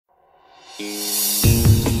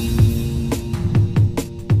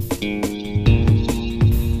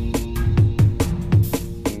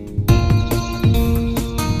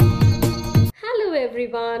Hello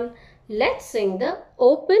everyone, let's sing the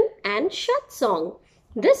open and shut song.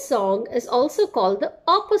 This song is also called the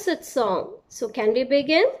opposite song. So can we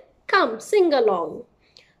begin? Come sing along.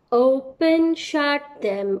 Open, shut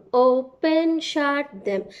them, open, shut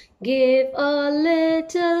them. Give a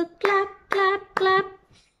little clap, clap, clap.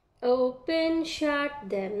 Open, shut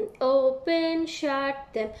them, open, shut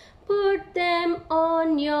them. Put them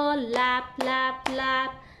on your lap, lap,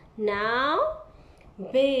 lap. Now,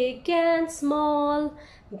 big and small,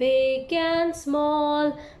 big and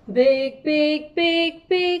small. Big, big, big,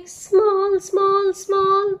 big. Small, small,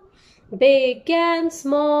 small. Big and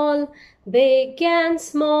small, big and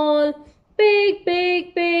small. Big,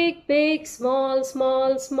 big, big, big. Small,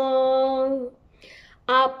 small, small.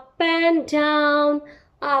 Up and down,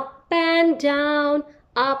 up and down.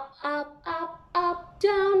 Up, up, up, up.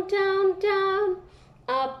 Down, down, down.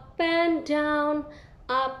 Up and down,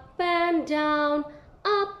 up and down.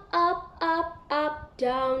 Up, up, up, up.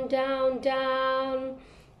 Down, down, down.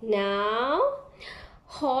 Now,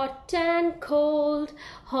 hot and cold,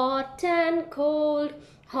 hot and cold.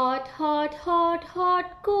 Hot, hot, hot,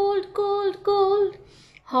 hot. Cold, cold, cold.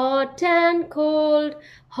 Hot and cold,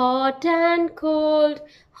 hot and cold.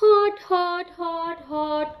 Hot, hot, hot,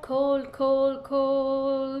 hot. Cold, cold,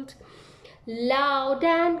 cold. Loud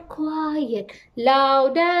and quiet,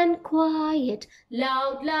 loud and quiet.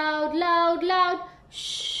 Loud, loud, loud, loud.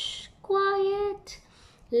 Shh, quiet.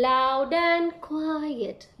 Loud and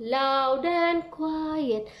quiet, loud and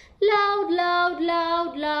quiet. Loud, loud,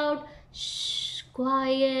 loud, loud. Shh,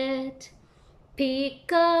 quiet.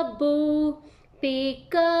 Pickaboo,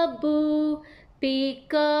 pickaboo.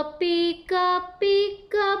 Picka, picka,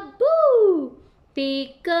 pickaboo.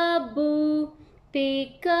 Pickaboo,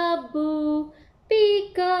 pickaboo.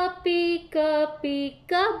 Picka, picka,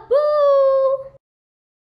 pickaboo.